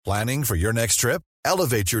Planning for your next trip?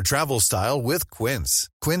 Elevate your travel style with Quince.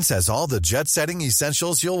 Quince has all the jet-setting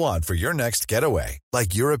essentials you'll want for your next getaway,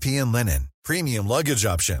 like European linen, premium luggage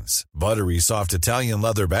options, buttery soft Italian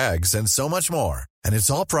leather bags, and so much more. And it's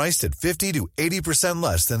all priced at 50 to 80%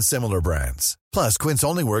 less than similar brands. Plus, Quince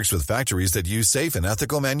only works with factories that use safe and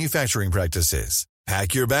ethical manufacturing practices.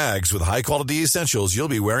 Pack your bags with high-quality essentials you'll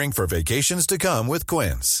be wearing for vacations to come with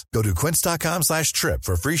Quince. Go to quince.com/trip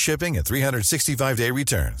for free shipping and 365-day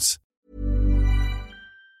returns.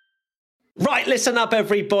 Right, listen up,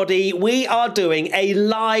 everybody. We are doing a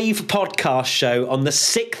live podcast show on the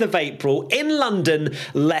 6th of April in London,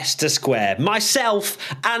 Leicester Square. Myself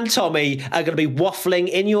and Tommy are going to be waffling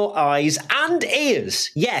in your eyes and ears.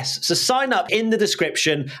 Yes, so sign up in the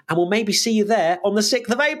description and we'll maybe see you there on the 6th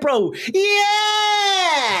of April.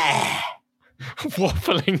 Yeah!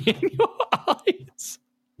 Waffling in your eyes.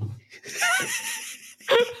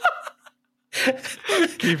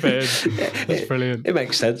 Keep it in. That's brilliant. It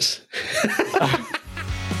makes sense.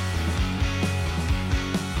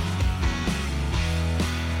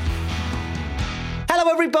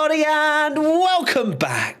 Hello, everybody, and welcome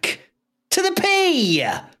back to the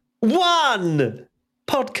P1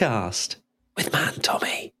 podcast with Man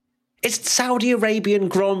Tommy. It's Saudi Arabian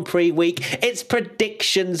Grand Prix week. It's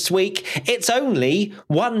predictions week. It's only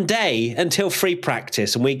one day until free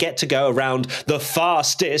practice, and we get to go around the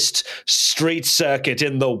fastest street circuit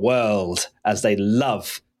in the world, as they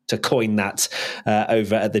love to coin that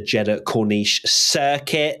over at the Jeddah Corniche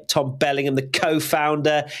circuit. Tom Bellingham, the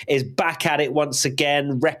co-founder, is back at it once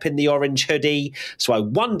again, repping the orange hoodie. So I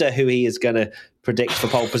wonder who he is going to predict for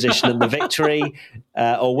pole position and the victory,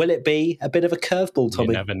 or will it be a bit of a curveball, Tommy?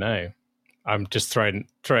 You never know. I'm just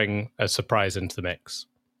throwing a surprise into the mix.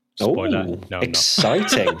 Spoiler. Ooh, no,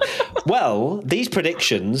 exciting. Well, these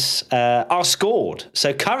predictions are scored.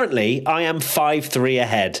 So currently, I am 5-3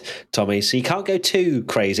 ahead, Tommy. So you can't go too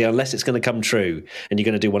crazy unless it's going to come true, and you're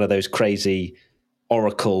going to do one of those crazy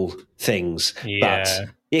oracle things. Yeah. But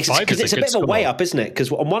because it's a bit of a way up, isn't it?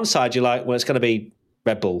 Because on one side, you're like, well, it's going to be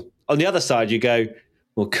Red Bull. On the other side, you go,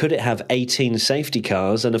 well, could it have 18 safety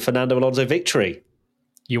cars and a Fernando Alonso victory?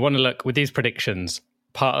 You want to look with these predictions.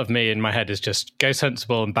 Part of me in my head is just go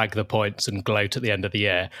sensible and bag the points and gloat at the end of the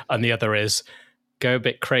year. And the other is go a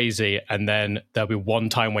bit crazy. And then there'll be one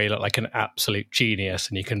time where you look like an absolute genius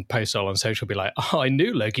and you can post it all on social, be like, oh, I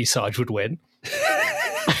knew Loki Sarge would win.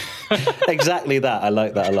 Exactly that. I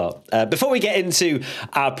like that a lot. Before we get into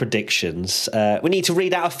our predictions, we need to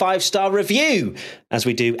read out a 5-star review, as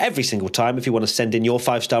we do every single time. If you want to send in your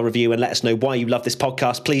 5-star review and let us know why you love this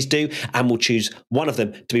podcast, please do, and we'll choose one of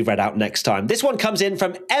them to be read out next time. This one comes in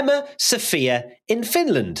from Emma Sophia in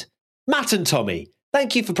Finland. Matt and Tommy,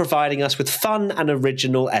 thank you for providing us with fun and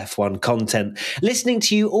original F1 content. Listening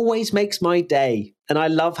to you always makes my day, and I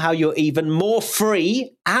love how you're even more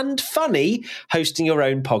free and funny hosting your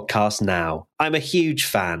own podcast now. I'm a huge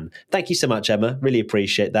fan. Thank you so much, Emma. Really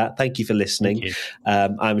appreciate that. Thank you for listening. You.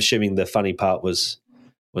 I'm assuming the funny part was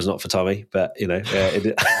not for Tommy, but you know,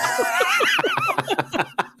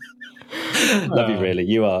 love you really.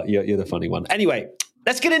 You're the funny one. Anyway,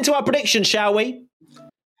 let's get into our predictions, shall we?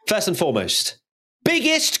 First and foremost,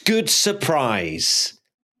 biggest good surprise.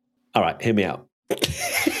 All right, hear me out.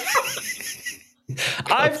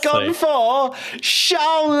 I've gone for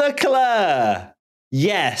Charles Leclerc.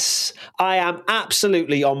 Yes, I am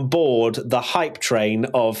absolutely on board the hype train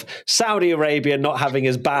of Saudi Arabia not having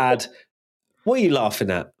as bad. What are you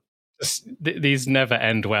laughing at? These never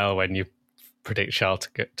end well when you predict Charles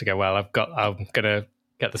to go well. I'm going to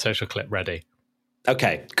get the social clip ready.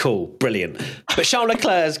 Okay, cool, brilliant. But Charles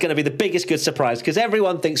Leclerc is going to be the biggest good surprise because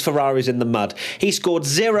everyone thinks Ferrari's in the mud. He scored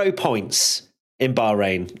 0 points in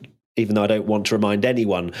Bahrain, even though I don't want to remind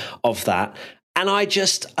anyone of that. And I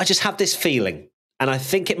just have this feeling, and I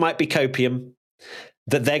think it might be copium,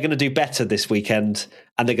 that they're going to do better this weekend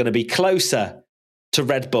and they're going to be closer to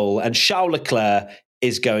Red Bull, and Charles Leclerc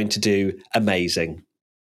is going to do amazing.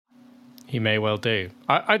 He may well do.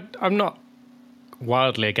 I'm not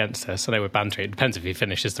wildly against this. I know we're bantering. It depends if he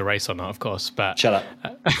finishes the race or not, of course. But shut up.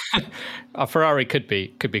 Our Ferrari could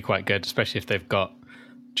be quite good, especially if they've got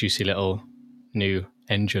juicy little new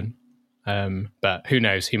engine. But who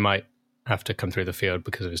knows? He might have to come through the field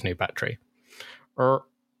because of his new battery. Or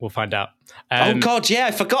we'll find out. Oh God, yeah,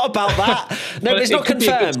 I forgot about that. No, it's not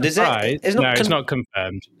confirmed, is it? It's not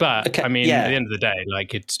confirmed. But okay, I mean, at the end of the day,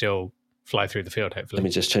 like, he'd still fly through the field. Hopefully. Let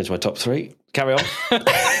me just change my top 3. Carry on.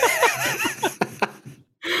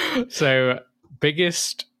 So,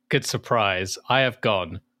 biggest good surprise, I have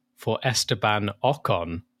gone for Esteban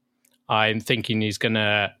Ocon. I'm thinking he's going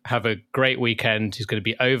to have a great weekend. He's going to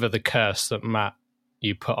be over the curse that Matt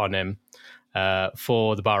you put on him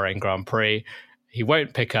for the Bahrain Grand Prix. He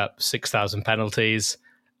won't pick up 6,000 penalties,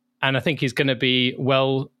 and I think he's going to be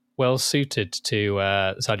well suited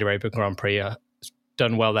to Saudi Arabian Grand Prix.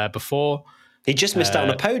 Done well there before. He just missed out on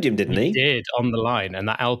a podium, didn't he? He did, on the line, and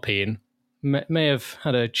that Alpine may have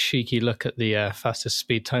had a cheeky look at the fastest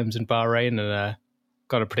speed times in Bahrain and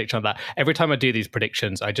got a prediction on that. Every time I do these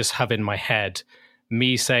predictions, I just have in my head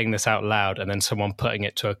me saying this out loud and then someone putting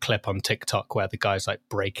it to a clip on TikTok where the guy's like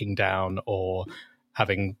breaking down or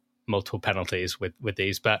having multiple penalties with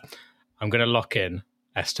these. But I'm going to lock in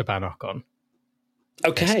Esteban Ocon.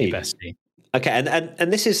 Okay. Bestie. Okay,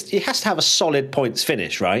 and this is, it has to have a solid points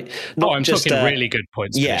finish, right? Not I'm just talking really good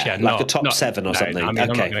points finish. Yeah, like a top 7 or something. I mean, I'm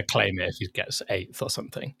not going to claim it if he gets 8th or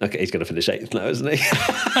something. Okay, he's going to finish 8th now, isn't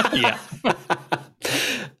he? Yeah.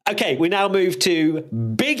 Okay, we now move to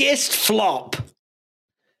biggest flop.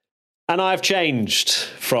 And I've changed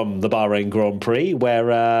from the Bahrain Grand Prix,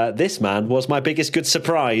 where this man was my biggest good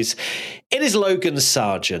surprise. It is Logan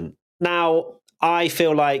Sargent. Now, I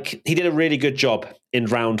feel like he did a really good job in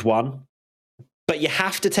round 1. But you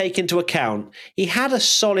have to take into account, he had a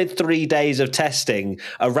solid 3 days of testing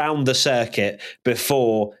around the circuit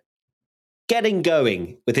before getting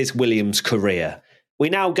going with his Williams career. We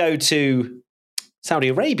now go to Saudi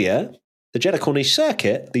Arabia, the Jeddah Corniche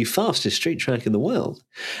circuit, the fastest street track in the world.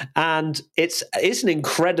 And it's an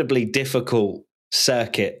incredibly difficult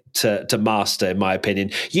circuit to master, in my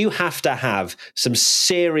opinion. You have to have some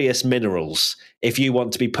serious minerals if you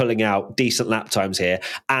want to be pulling out decent lap times here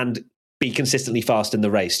and be consistently fast in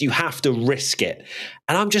the race. You have to risk it.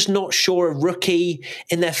 And I'm just not sure a rookie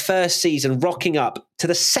in their first season rocking up to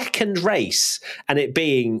the second race and it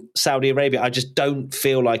being Saudi Arabia, I just don't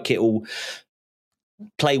feel like it will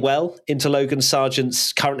play well into Logan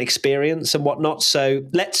Sargent's current experience and whatnot. So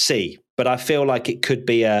let's see. But I feel like it could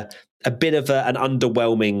be a bit of an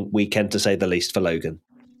underwhelming weekend, to say the least, for Logan.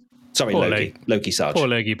 Sorry, Loki Sargent. Poor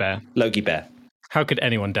Logie Bear. Logie Bear. How could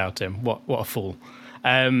anyone doubt him? What a fool.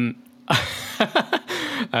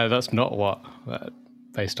 That's not what,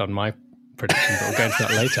 based on my prediction, but we'll go into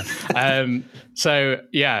that later. So,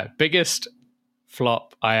 yeah, biggest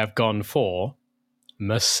flop I have gone for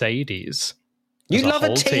Mercedes. You love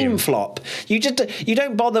a team flop. You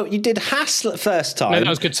don't bother. You did Haas first time. No, that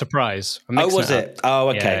was a good surprise. Oh, was it? Oh,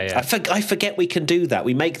 okay. Yeah. I forget we can do that.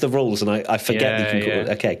 We make the rules, and I forget we can.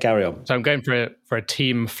 Okay, carry on. So I'm going for a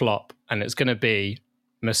team flop, and it's going to be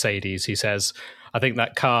Mercedes. He says, I think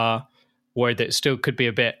that car, worried that it still could be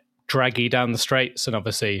a bit draggy down the straights, and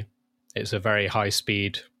obviously it's a very high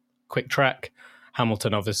speed, quick track.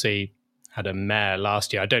 Hamilton obviously had a mare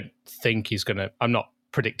last year. I don't think he's going to. I'm not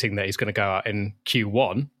predicting that he's going to go out in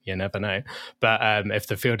Q1. You never know. But if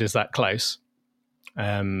the field is that close.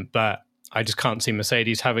 But I just can't see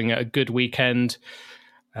Mercedes having a good weekend.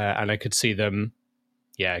 And I could see them,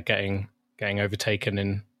 getting overtaken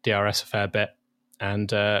in DRS a fair bit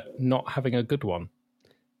and not having a good one.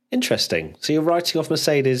 Interesting. So you're writing off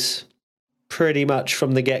Mercedes pretty much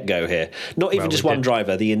from the get-go here. Not even just one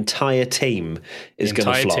driver. The entire team is going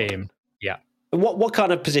to flop. The entire team, yeah. What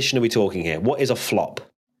kind of position are we talking here? What is a flop?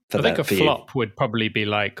 I think a flop would probably be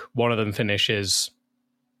like one of them finishes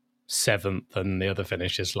 7th and the other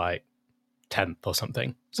finishes like 10th or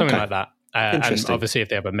something like that. And obviously if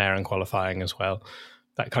they have a mare in qualifying as well,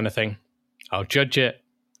 that kind of thing. I'll judge it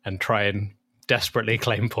and try and desperately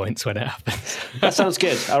claim points when it happens. That sounds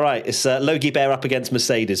good. All right, it's Logie Bear up against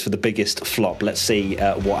Mercedes for the biggest flop. Let's see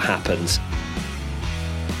what happens.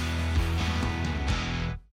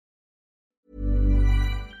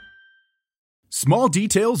 Small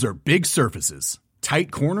details are big surfaces. Tight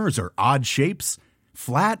corners are odd shapes.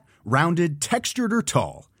 Flat, rounded, textured, or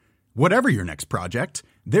tall. Whatever your next project,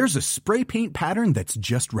 there's a spray paint pattern that's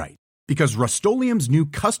just right. Because Rust-Oleum's new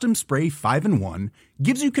Custom Spray 5-in-1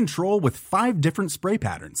 gives you control with 5 different spray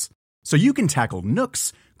patterns. So you can tackle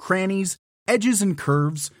nooks, crannies, edges, and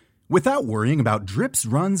curves without worrying about drips,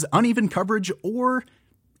 runs, uneven coverage, or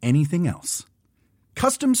anything else.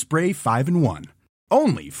 Custom Spray 5-in-1.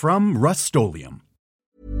 Only from Rust-Oleum.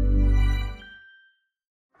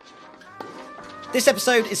 This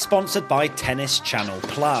episode is sponsored by Tennis Channel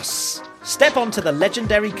Plus. Step onto the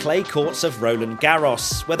legendary clay courts of Roland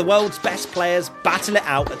Garros, where the world's best players battle it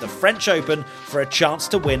out at the French Open for a chance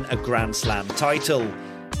to win a Grand Slam title.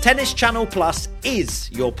 Tennis Channel Plus is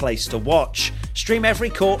your place to watch. Stream every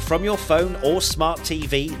court from your phone or smart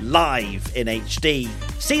TV live in HD.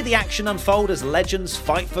 See the action unfold as legends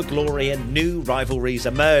fight for glory and new rivalries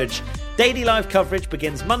emerge. Daily live coverage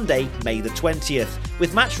begins Monday, May the 20th,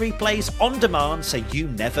 with match replays on demand so you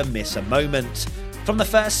never miss a moment. From the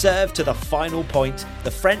first serve to the final point,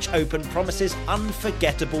 the French Open promises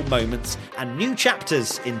unforgettable moments and new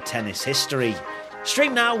chapters in tennis history.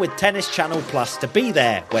 Stream now with Tennis Channel Plus to be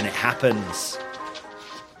there when it happens.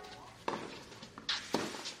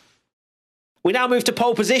 We now move to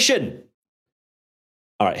pole position.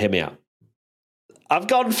 All right, hear me out. I've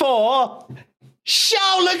gone for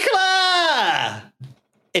Charles Leclerc,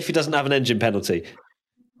 if he doesn't have an engine penalty,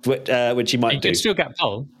 which he might do. He could still get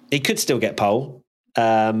pole. He could still get pole.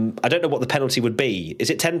 I don't know what the penalty would be. Is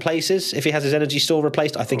it 10 places if he has his energy store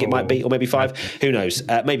replaced? I think it might be, or maybe 5. Who knows?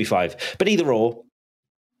 Maybe 5. But either or,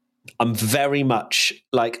 I'm very much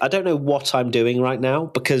like, I don't know what I'm doing right now,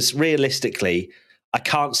 because realistically, I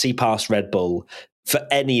can't see past Red Bull for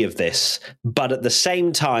any of this. But at the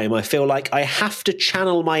same time, I feel like I have to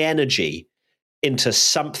channel my energy into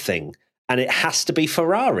something, and it has to be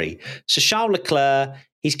Ferrari. So Charles Leclerc,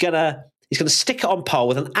 he's gonna stick it on pole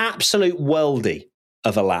with an absolute worldie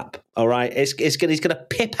of a lap. All right, he's gonna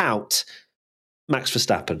pip out Max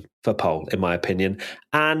Verstappen for pole, in my opinion,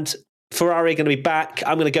 and Ferrari are going to be back.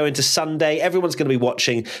 I'm going to go into Sunday. Everyone's going to be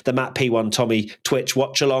watching the Matt P1 Tommy Twitch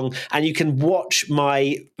watch along, and you can watch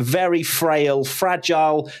my very frail,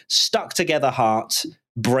 fragile, stuck together heart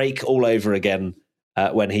break all over again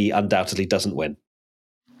when he undoubtedly doesn't win.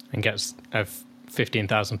 And gets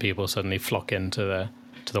 15,000 people suddenly flock into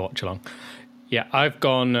the watch along. Yeah, I've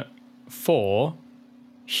gone for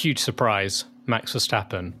huge surprise, Max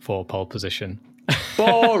Verstappen for pole position.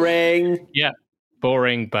 Boring. Yeah,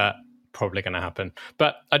 boring, but probably going to happen.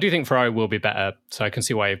 But I do think Ferrari will be better, so I can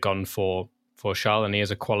see why you've gone for Charles, and he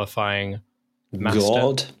is a qualifying master.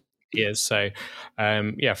 God. He is. So,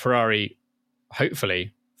 Ferrari,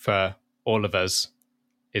 hopefully for all of us,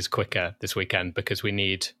 is quicker this weekend, because we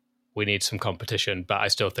need some competition, but I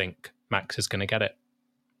still think Max is going to get it.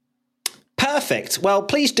 Perfect. Well,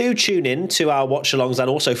 please do tune in to our watch-alongs and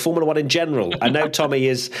also Formula One in general. I know Tommy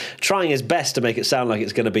is trying his best to make it sound like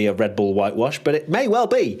it's going to be a Red Bull whitewash, but it may well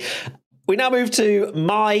be. We now move to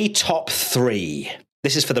my top 3.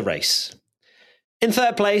 This is for the race. In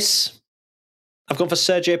third place, I've gone for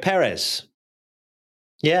Sergio Perez.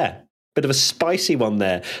 Yeah, bit of a spicy one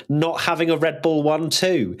there. Not having a Red Bull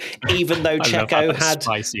 1-2, even though Checo had...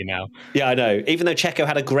 spicy now. Yeah, I know. Even though Checo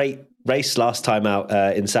had a great race last time out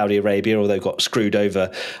in Saudi Arabia, although got screwed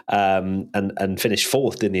over and finished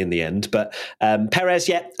 4th in the end. But Perez,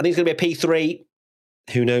 yeah, I think it's going to be a P3.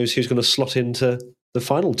 Who knows who's going to slot into the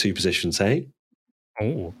final 2 positions, eh?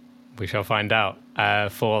 Oh, we shall find out.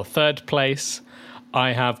 For third place,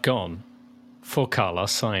 I have gone for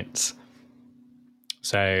Carlos Sainz.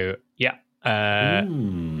 So, yeah,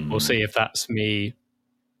 we'll see if that's me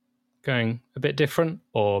going a bit different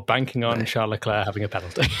or banking on Charles Leclerc having a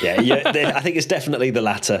penalty. I think it's definitely the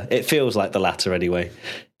latter. It feels like the latter anyway.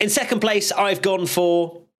 In second place, I've gone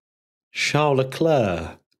for Charles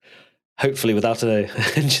Leclerc. Hopefully without an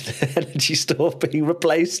energy store being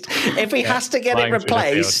replaced. If he has to get it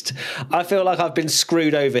replaced, I feel like I've been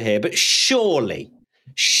screwed over here. But surely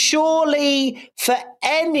for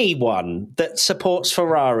anyone that supports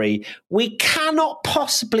Ferrari, we cannot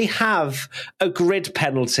possibly have a grid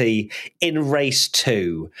penalty in race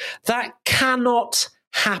 2. That cannot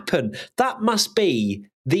happen. That must be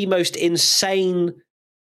the most insane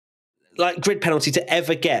grid penalty to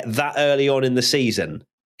ever get that early on in the season.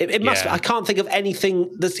 It must. I can't think of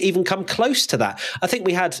anything that's even come close to that. I think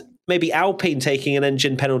we had maybe Alpine taking an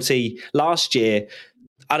engine penalty last year.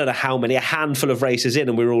 I don't know how many, a handful of races in,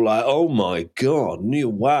 and we were all like, oh my God,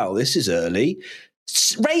 wow, this is early.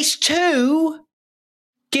 Race 2?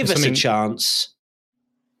 Give us a chance.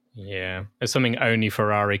 Yeah, it's something only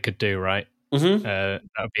Ferrari could do, right? Mm-hmm. That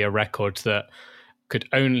would be a record that could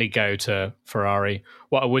only go to Ferrari.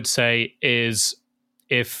 What I would say is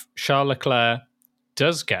if Charles Leclerc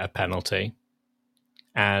does get a penalty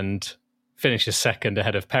and finishes second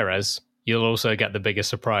ahead of Perez, you'll also get the biggest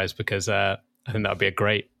surprise, because I think that would be a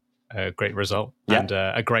great result and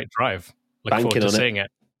a great drive. Look forward to seeing it.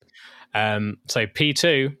 So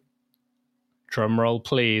P2, drum roll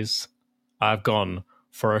please. I've gone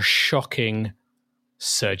for a shocking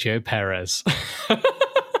Sergio Perez.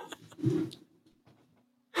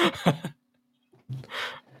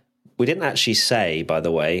 We didn't actually say, by the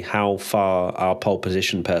way, how far our pole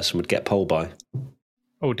position person would get pole by.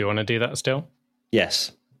 Oh, do you want to do that still?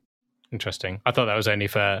 Yes. Interesting. I thought that was only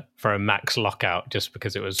for a max lockout, just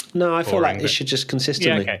because it was. No, I feel like it should just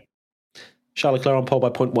consistently. Yeah, okay. Charles Leclerc on pole by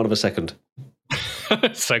 0.1 of a second.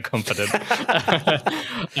 So confident.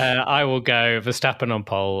 I will go Verstappen on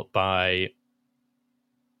pole by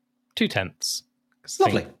 0.2.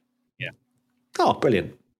 Lovely. Yeah. Oh,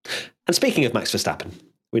 brilliant. And speaking of Max Verstappen,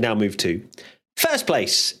 we now move to First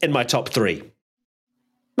place in my top 3,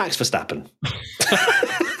 Max Verstappen.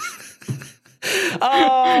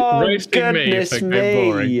 Oh, Roasting goodness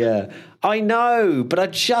me. I know, but I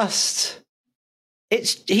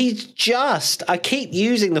keep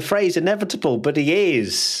using the phrase inevitable, but he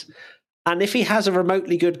is. And if he has a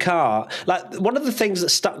remotely good car, like one of the things that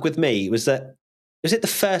stuck with me was that, was it the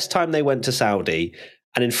first time they went to Saudi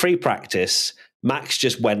and in free practice, Max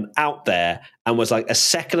just went out there and was like a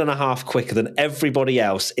second and a half quicker than everybody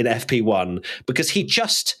else in FP1 because he's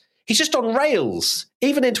just on rails.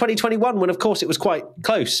 Even in 2021, when of course it was quite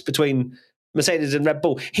close between Mercedes and Red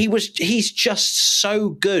Bull, he's just so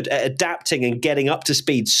good at adapting and getting up to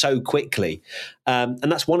speed so quickly. And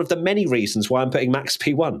that's one of the many reasons why I'm putting Max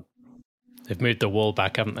P1. They've moved the wall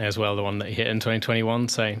back, haven't they, as well, the one that he hit in 2021,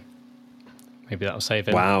 so maybe that'll save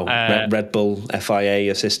him. Wow, Red Bull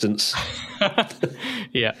FIA assistance.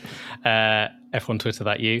 Yeah. F1 Twitter,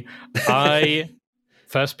 that you.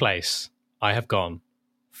 First place, I have gone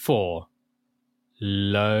for,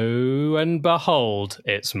 lo and behold,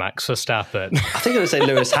 it's Max Verstappen. I think I was going to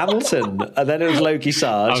say Lewis Hamilton, and then it was Loki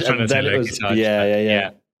Sarge. I was trying to say Loki Sarge. Yeah.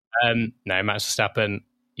 No, Max Verstappen,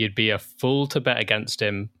 you'd be a fool to bet against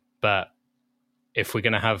him, but if we're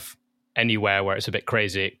going to have anywhere where it's a bit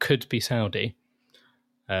crazy, it could be Saudi.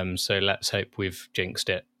 So let's hope we've jinxed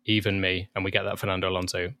it, even me, and we get that Fernando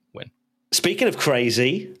Alonso win. Speaking of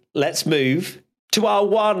crazy, let's move to our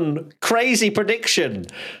one crazy prediction.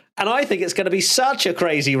 And I think it's going to be such a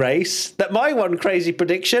crazy race that my one crazy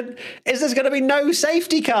prediction is there's going to be no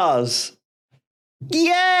safety cars.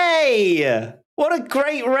 Yay! What a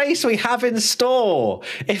great race we have in store.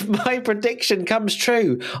 If my prediction comes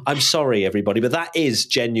true, I'm sorry, everybody, but that is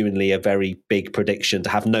genuinely a very big prediction to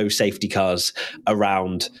have no safety cars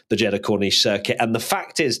around the Jeddah Corniche circuit. And the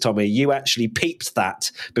fact is, Tommy, you actually peeped that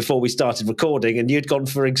before we started recording and you'd gone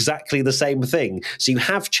for exactly the same thing. So you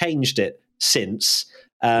have changed it since.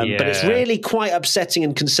 But it's really quite upsetting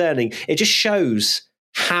and concerning. It just shows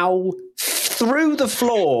how through the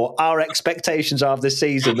floor our expectations are of this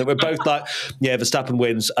season, that we're both like, yeah, Verstappen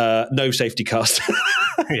wins, no safety cars.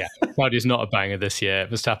 Yeah, Saudi's not a banger this year.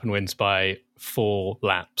 Verstappen wins by 4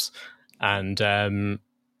 laps. And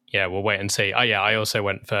we'll wait and see. Oh, yeah, I also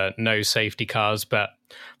went for no safety cars, but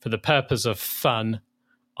for the purpose of fun,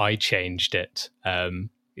 I changed it.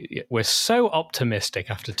 We're so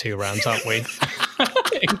optimistic after 2 rounds, aren't we?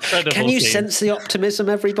 Incredible. Can you team. sense the optimism,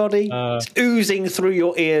 everybody? It's oozing through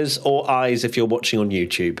your ears or eyes if you're watching on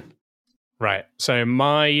YouTube. Right. So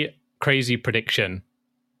my crazy prediction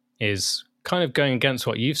is kind of going against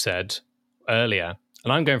what you've said earlier.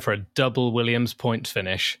 And I'm going for a double Williams point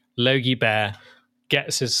finish. Logie Bear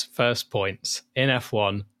gets his first points in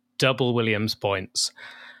F1, double Williams points.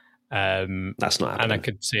 That's not happening. And I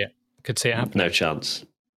could see it happen. No chance.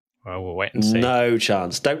 Well, we'll wait and see. No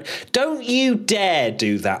chance. Don't you dare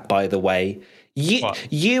do that, by the way.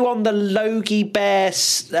 You on the Logie Bear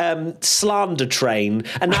slander train,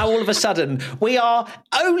 and now all of a sudden we are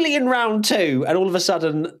only in round 2, and all of a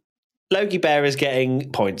sudden Logie Bear is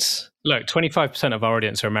getting points. Look, 25% of our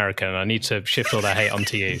audience are American, and I need to shift all their hate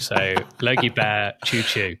onto you. So Logie Bear,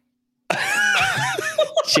 choo-choo.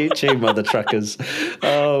 Choo-choo, mother truckers.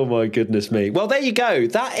 Oh, my goodness me. Well, there you go.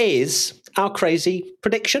 That is our crazy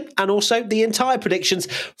prediction, and also the entire predictions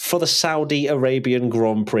for the Saudi Arabian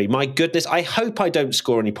Grand Prix. My goodness, I hope I don't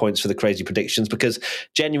score any points for the crazy predictions, because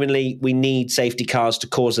genuinely we need safety cars to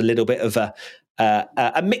cause a little bit of a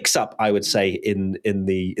mix-up, I would say, in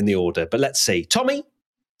the order. But let's see. Tommy,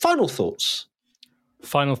 final thoughts?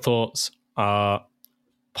 Final thoughts are,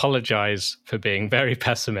 apologise for being very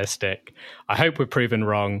pessimistic. I hope we're proven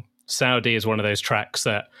wrong. Saudi is one of those tracks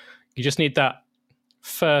that you just need that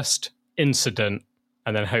first incident,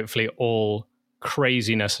 and then hopefully all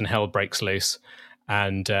craziness and hell breaks loose,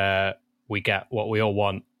 and we get what we all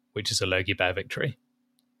want, which is a Logie Bear victory.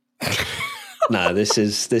 No, this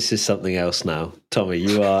is something else now. Tommy,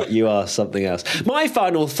 you are something else. My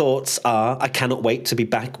final thoughts are, I cannot wait to be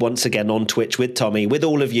back once again on Twitch with Tommy, with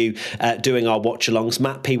all of you doing our watch-alongs.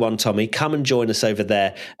 Matt P1 Tommy, come and join us over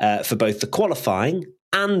there for both the qualifying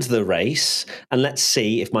and the race. And let's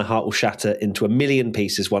see if my heart will shatter into a million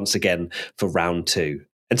pieces once again for round 2.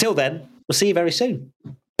 Until then, we'll see you very soon.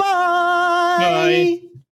 Bye! Bye!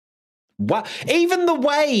 Wow. Even the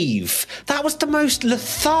wave. That was the most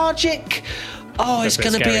lethargic. Oh, it's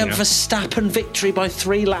going to be a Verstappen victory by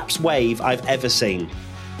 3 laps wave I've ever seen.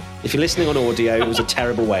 If you're listening on audio, it was a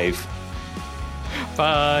terrible wave.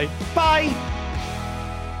 Bye. Bye.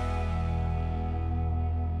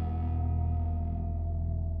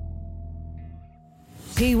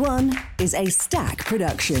 P1 is a Stack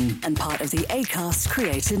production and part of the Acast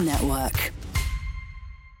Creator Network.